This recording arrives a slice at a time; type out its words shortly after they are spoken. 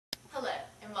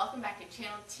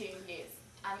Channel 2 News.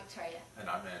 I'm Victoria. And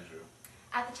I'm Andrew.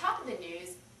 At the top of the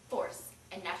news, force,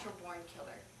 a natural-born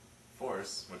killer.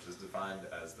 Force, which is defined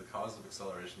as the cause of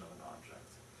acceleration of an object.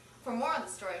 For more on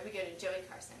the story, we go to Joey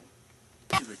Carson.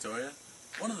 Thank you, Victoria.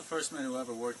 One of the first men who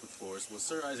ever worked with force was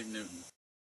Sir Isaac Newton.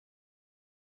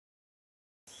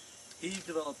 He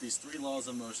developed these 3 laws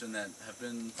of motion that have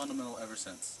been fundamental ever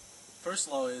since. First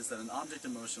law is that an object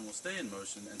in motion will stay in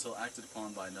motion until acted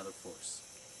upon by another force.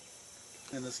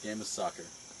 And this game is soccer.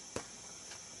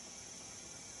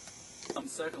 The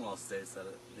second law states that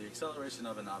the acceleration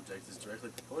of an object is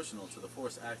directly proportional to the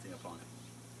force acting upon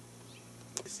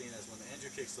it. It's seen as when Andrew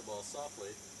kicks the ball softly,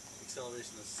 the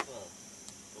acceleration is slow.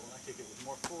 But when I kick it with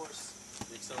more force,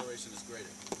 the acceleration is greater.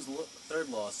 The third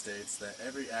law states that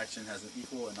every action has an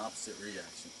equal and opposite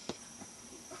reaction.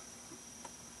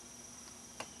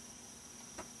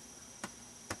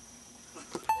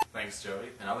 Thanks, Joey.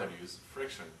 In other news,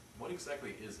 friction. What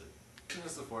exactly is it? Friction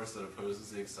is the force that opposes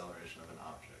the acceleration of an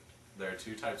object. There are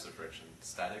 2 types of friction,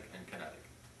 static and kinetic.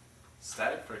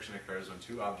 Static friction occurs when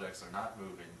 2 objects are not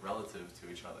moving relative to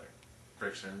each other.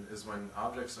 Friction is when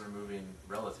objects are moving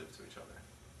relative to each other.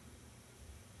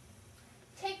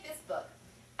 Take this book.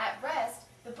 At rest,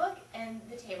 the book and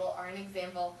the table are an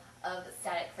example of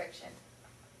static friction.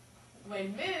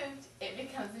 When moved, it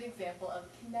becomes an example of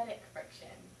kinetic friction.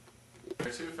 There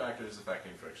are 2 factors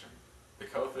affecting friction, the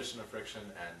coefficient of friction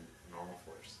and normal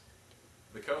force.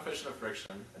 The coefficient of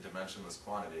friction, a dimensionless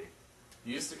quantity,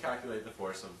 used to calculate the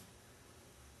force of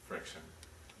friction.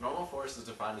 Normal force is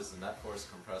defined as the net force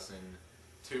compressing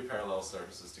 2 parallel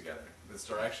surfaces together. Its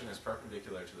direction is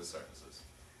perpendicular to the surfaces.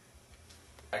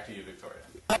 Back to you, Victoria.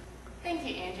 Thank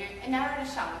you, Andrew. And now we're to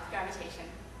Sean with gravitation.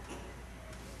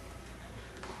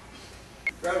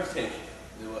 Gravitation.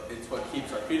 It's what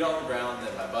keeps our feet on the ground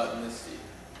and my butt in the seat.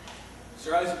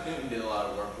 Sir Isaac Newton did a lot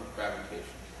of work with gravitation.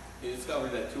 He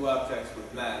discovered that 2 objects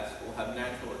with mass will have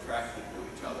natural attraction to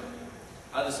each other.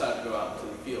 I decided to go out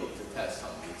into the field to test some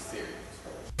of these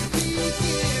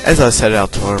theories. As I set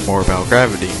out to learn more about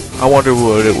gravity, I wondered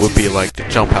what it would be like to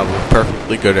jump out of a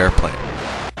perfectly good airplane.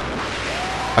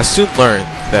 I soon learned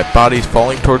that bodies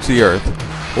falling towards the Earth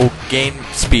will gain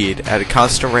speed at a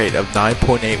constant rate of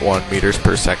 9.81 meters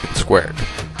per second squared.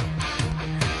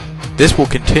 This will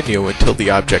continue until the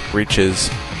object reaches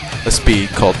a speed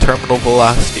called terminal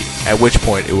velocity, at which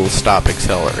point it will stop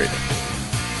accelerating.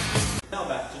 Now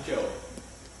back to Joe.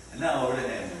 And now over to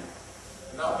Andrew.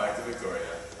 Now back to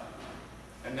Victoria.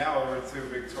 And now over to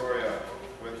Victoria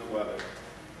with the weather.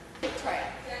 Victoria.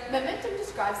 Momentum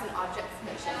describes an object's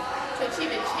motion. To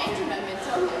achieve a change in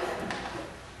momentum,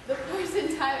 the force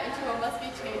and time interval must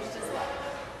be changed as well.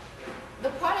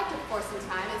 The product of force and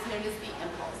time is known as the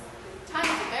impulse. Time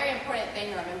is a very important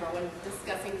thing to remember when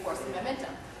discussing force and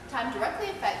momentum. Time directly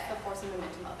affects the force and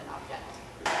momentum of an object.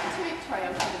 To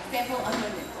Victoria with an example of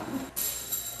momentum.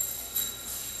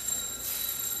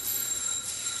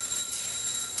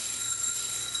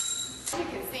 As you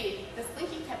can see, the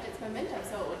slinky kept its momentum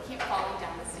so it would keep falling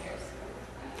down the stairs.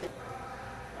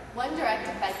 One direct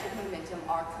effect of momentum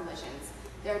are collisions.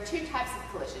 There are 2 types of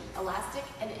collision, elastic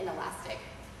and inelastic.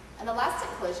 An elastic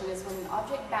collision is when an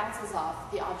object bounces off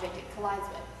the object it collides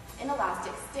with.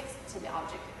 Inelastic sticks to the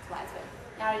object it collides with.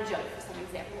 Now to Joey for some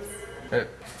examples.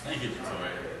 Thank you,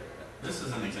 Victoria. This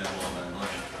is an example of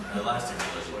an elastic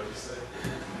collision.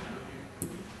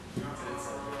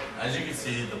 As you can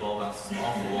see, the ball bounces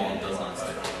off the wall and does not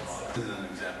stick to the ball. This is an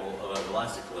example of an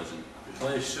elastic collision. The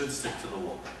clay should stick to the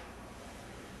wall.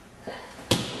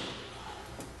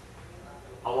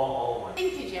 I want all of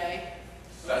Thank you, Joey.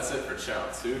 That's it for Channel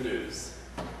 2 News.